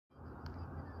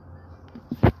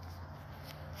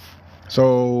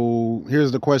So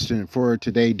here's the question for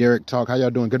today, Derek Talk. How y'all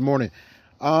doing? Good morning.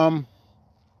 Um,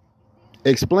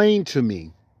 explain to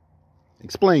me,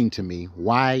 explain to me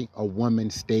why a woman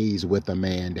stays with a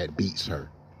man that beats her.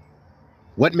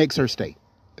 What makes her stay?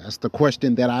 That's the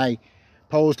question that I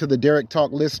posed to the Derek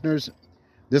Talk listeners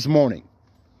this morning.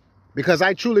 Because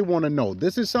I truly want to know.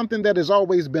 This is something that has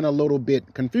always been a little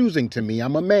bit confusing to me.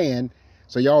 I'm a man,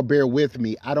 so y'all bear with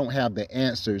me. I don't have the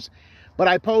answers. But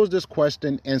I posed this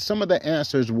question, and some of the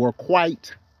answers were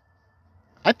quite,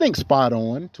 I think, spot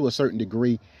on to a certain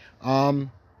degree.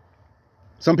 Um,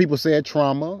 some people said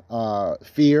trauma,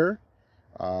 fear,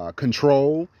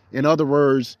 control. In other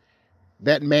words,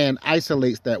 that man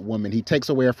isolates that woman. He takes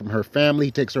away from her family.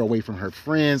 He takes her away from her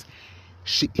friends.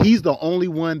 He's the only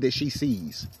one that she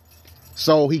sees.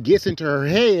 So he gets into her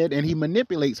head and he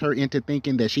manipulates her into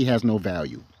thinking that she has no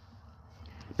value.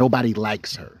 Nobody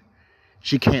likes her.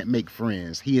 She can't make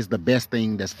friends. He is the best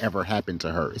thing that's ever happened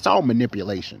to her. It's all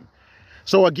manipulation.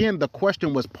 So again, the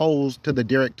question was posed to the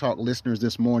Derek Talk listeners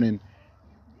this morning.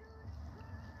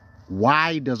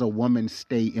 Why does a woman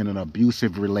stay in an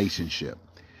abusive relationship?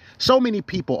 So many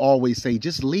people always say,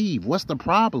 just leave. What's the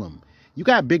problem? You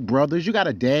got big brothers. You got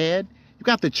a dad. You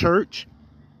got the church.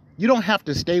 You don't have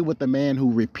to stay with the man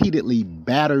who repeatedly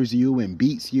batters you and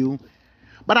beats you.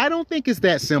 But I don't think it's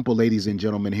that simple, ladies and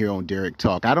gentlemen, here on Derek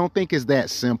Talk. I don't think it's that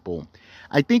simple.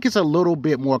 I think it's a little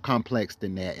bit more complex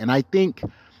than that. And I think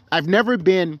I've never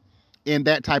been in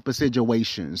that type of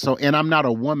situation. So, and I'm not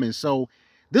a woman. So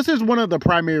this is one of the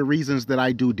primary reasons that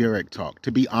I do Derek Talk,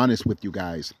 to be honest with you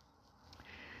guys.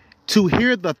 To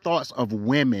hear the thoughts of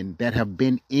women that have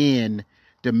been in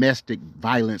domestic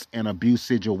violence and abuse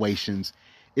situations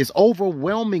is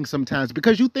overwhelming sometimes,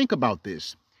 because you think about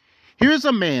this. Here's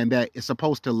a man that is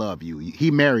supposed to love you.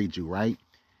 He married you, right?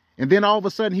 And then all of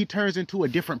a sudden he turns into a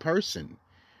different person.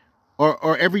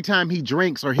 Or every time he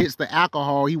drinks or hits the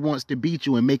alcohol, he wants to beat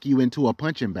you and make you into a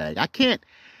punching bag. I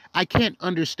can't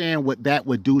understand what that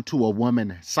would do to a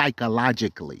woman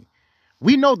psychologically.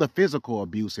 We know the physical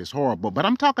abuse is horrible, but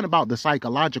I'm talking about the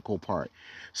psychological part.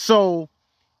 So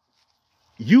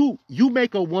you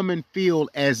make a woman feel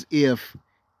as if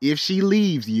she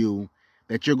leaves you,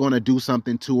 that you're going to do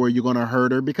something to her, you're going to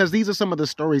hurt her, because these are some of the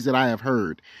stories that I have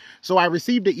heard. So I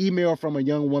received an email from a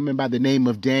young woman by the name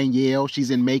of Danielle.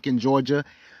 She's in Macon, Georgia.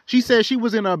 She said she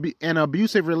was in an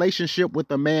abusive relationship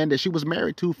with a man that she was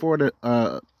married to for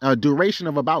a duration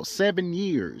of about 7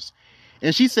 years.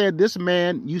 And she said this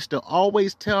man used to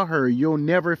always tell her, you'll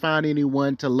never find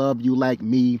anyone to love you like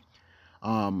me.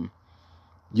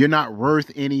 You're not worth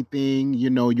anything. You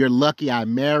know, you're lucky I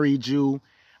married you.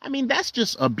 I mean, that's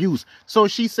just abuse. So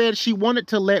she said she wanted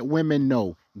to let women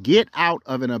know, get out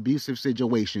of an abusive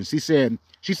situation. She said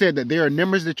that there are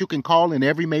numbers that you can call in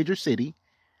every major city.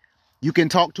 You can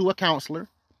talk to a counselor.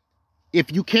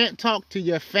 If you can't talk to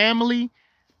your family,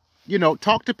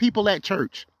 talk to people at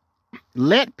church.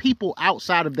 Let people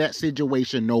outside of that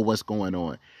situation know what's going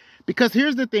on. Because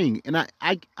here's the thing, and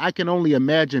I can only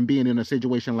imagine being in a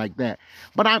situation like that.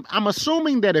 But I'm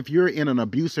assuming that if you're in an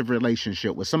abusive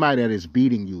relationship with somebody that is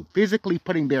beating you, physically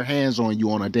putting their hands on you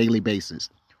on a daily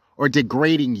basis, or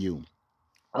degrading you,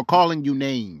 or calling you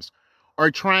names,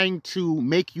 or trying to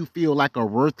make you feel like a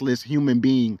worthless human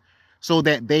being so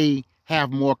that they have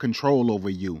more control over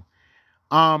you.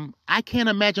 I can't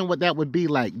imagine what that would be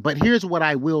like. But here's what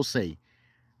I will say.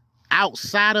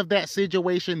 Outside of that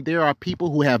situation, there are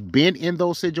people who have been in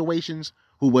those situations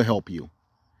who will help you.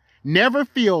 Never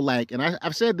feel like, and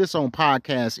I've said this on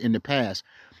podcasts in the past,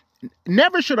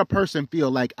 never should a person feel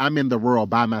like I'm in the world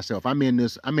by myself. I'm in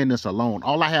this alone.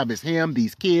 All I have is him,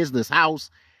 these kids, this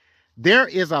house. There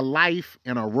is a life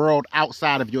and a world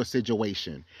outside of your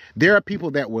situation. There are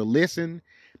people that will listen.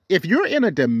 If you're in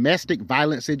a domestic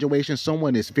violence situation,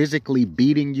 someone is physically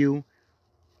beating you,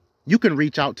 you can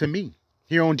reach out to me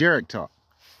here on Derek Talk.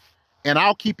 And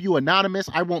I'll keep you anonymous.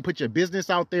 I won't put your business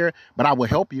out there, but I will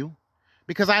help you.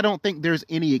 Because I don't think there's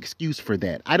any excuse for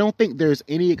that. I don't think there's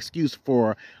any excuse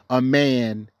for a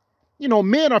man.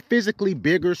 Men are physically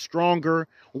bigger, stronger.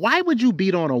 Why would you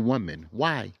beat on a woman?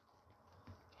 Why?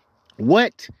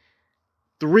 What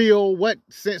thrill, what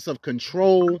sense of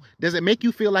control does it make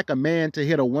you feel like a man to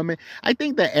hit a woman? I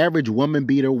think the average woman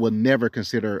beater will never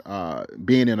consider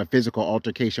being in a physical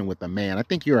altercation with a man. I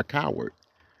think you're a coward.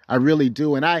 I really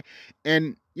do. And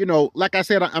like I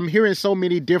said, I'm hearing so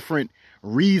many different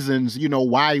reasons,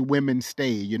 why women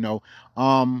stay,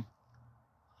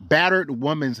 battered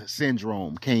woman's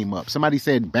syndrome came up. Somebody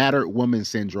said battered woman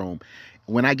syndrome.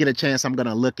 When I get a chance, I'm going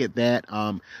to look at that.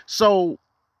 So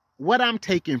what I'm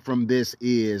taking from this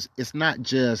is, it's not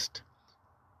just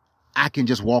I can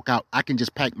just walk out. I can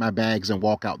just pack my bags and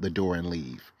walk out the door and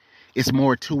leave. It's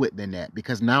more to it than that,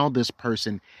 because now this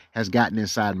person has gotten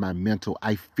inside my mental.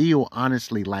 I feel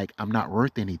honestly like I'm not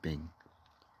worth anything.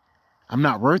 I'm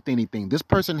not worth anything. This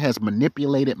person has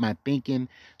manipulated my thinking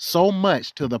so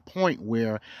much to the point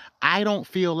where I don't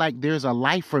feel like there's a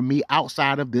life for me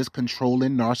outside of this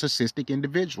controlling, narcissistic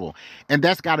individual. And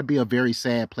that's got to be a very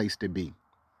sad place to be.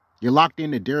 You're locked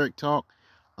into Derek Talk,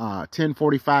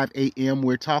 10:45 a.m.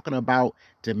 We're talking about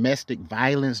domestic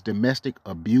violence, domestic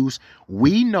abuse.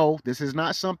 We know this is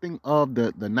not something of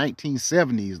the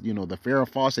 1970s, the Farrah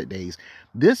Fawcett days.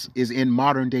 This is in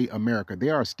modern day America.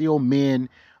 There are still men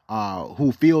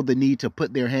who feel the need to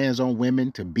put their hands on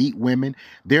women, to beat women.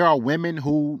 There are women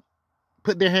who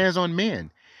put their hands on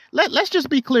men. Let's just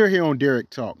be clear here on Derek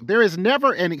Talk. There is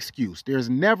never an excuse. There's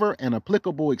never an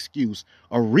applicable excuse,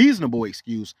 a reasonable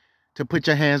excuse to put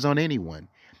your hands on anyone.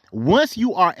 Once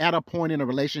you are at a point in a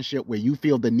relationship where you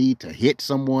feel the need to hit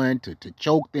someone, to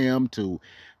choke them, to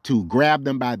grab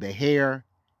them by the hair,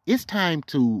 it's time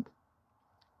to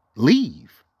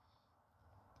leave.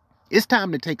 It's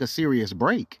time to take a serious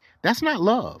break. That's not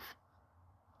love.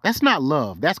 That's not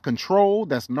love. That's control.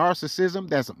 That's narcissism.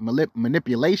 That's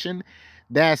manipulation.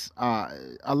 That's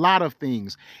a lot of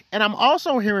things. And I'm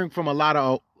also hearing from a lot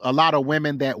of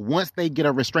women that once they get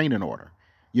a restraining order,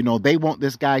 they want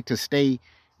this guy to stay.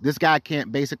 This guy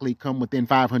can't basically come within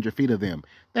 500 feet of them.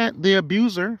 That the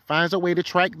abuser finds a way to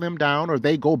track them down, or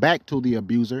they go back to the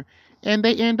abuser and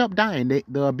they end up dying.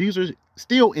 The abuser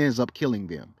still ends up killing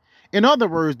them. In other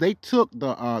words, they took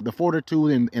the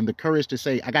fortitude and the courage to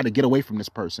say, I got to get away from this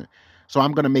person. So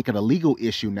I'm going to make it a legal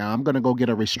issue now. I'm going to go get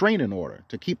a restraining order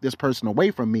to keep this person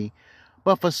away from me.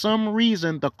 But for some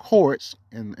reason, the courts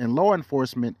and law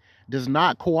enforcement does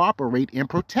not cooperate in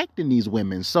protecting these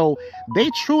women. So they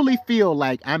truly feel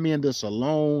like I'm in this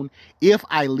alone. If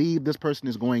I leave, this person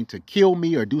is going to kill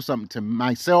me or do something to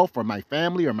myself or my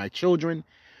family or my children.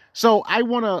 So I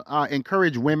want to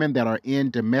encourage women that are in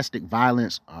domestic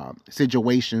violence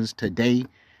situations today.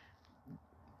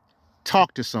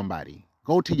 Talk to somebody.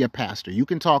 Go to your pastor. You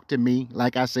can talk to me.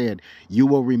 Like I said, you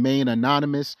will remain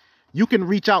anonymous. You can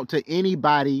reach out to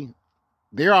anybody.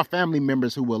 There are family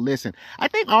members who will listen. I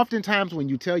think oftentimes when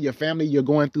you tell your family you're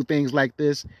going through things like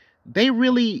this, they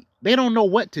don't know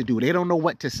what to do. They don't know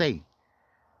what to say.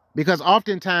 Because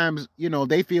oftentimes,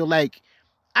 they feel like,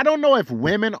 I don't know if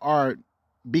women are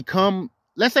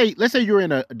let's say you're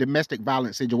in a domestic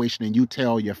violence situation and you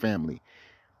tell your family.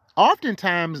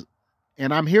 Oftentimes,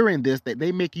 and I'm hearing this, that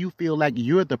they make you feel like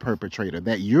you're the perpetrator,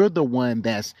 that you're the one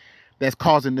that's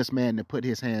causing this man to put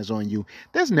his hands on you.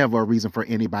 There's never a reason for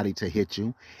anybody to hit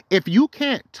you. If you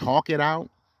can't talk it out,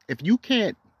 if you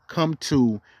can't come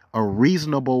to a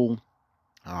reasonable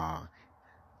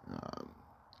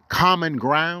common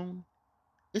ground,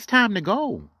 it's time to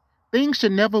go. Things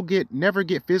should never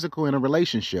get physical in a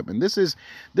relationship. And this is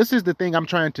the thing I'm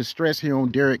trying to stress here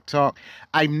on Derek Talk.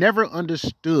 I've never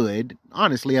understood,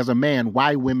 honestly, as a man,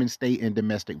 why women stay in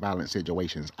domestic violence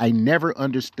situations. I never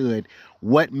understood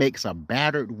what makes a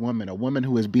battered woman, a woman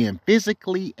who is being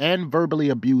physically and verbally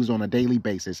abused on a daily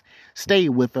basis, stay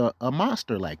with a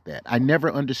monster like that. I never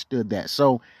understood that.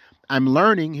 So I'm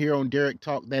learning here on Derek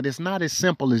Talk that it's not as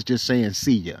simple as just saying,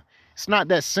 see ya. It's not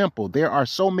that simple. There are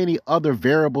so many other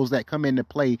variables that come into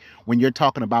play when you're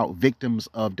talking about victims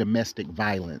of domestic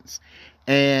violence.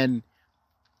 And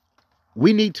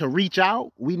we need to reach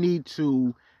out. We need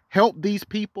to help these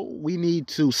people. We need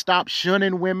to stop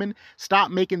shunning women, stop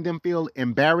making them feel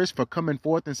embarrassed for coming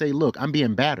forth and say, look, I'm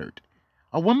being battered.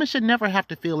 A woman should never have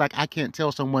to feel like I can't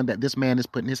tell someone that this man is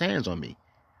putting his hands on me.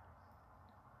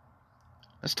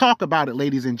 Let's talk about it,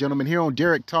 ladies and gentlemen, here on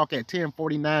Derek Talk at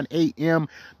 10:49 a.m.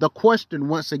 The question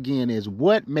once again is,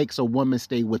 what makes a woman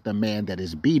stay with a man that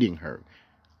is beating her?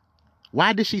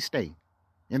 Why does she stay?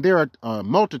 And there are a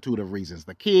multitude of reasons.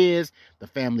 The kids, the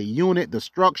family unit, the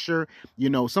structure.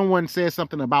 Someone says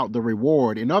something about the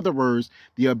reward. In other words,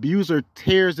 the abuser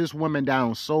tears this woman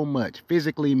down so much,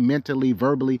 physically, mentally,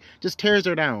 verbally, just tears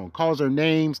her down, calls her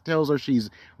names, tells her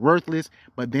she's worthless.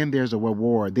 But then there's a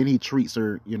reward. Then he treats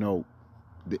her,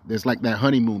 there's like that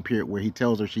honeymoon period where he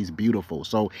tells her she's beautiful.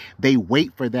 So they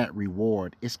wait for that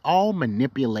reward. It's all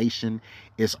manipulation.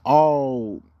 It's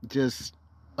all just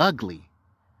ugly.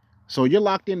 So you're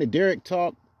locked into Derek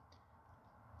Talk.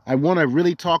 I want to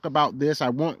really talk about this. I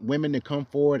want women to come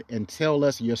forward and tell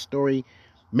us your story.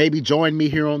 Maybe join me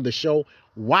here on the show.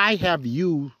 Why have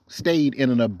you stayed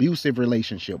in an abusive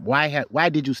relationship? Why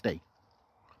did you stay?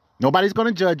 Nobody's going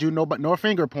to judge you. No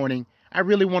finger pointing. I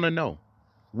really want to know.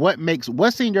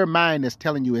 What's in your mind that's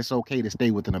telling you it's okay to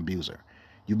stay with an abuser?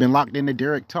 You've been locked into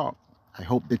Derek Talk. I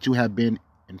hope that you have been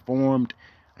informed.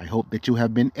 I hope that you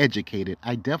have been educated.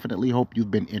 I definitely hope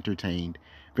you've been entertained.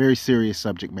 Very serious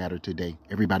subject matter today.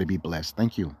 Everybody be blessed.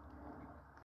 Thank you.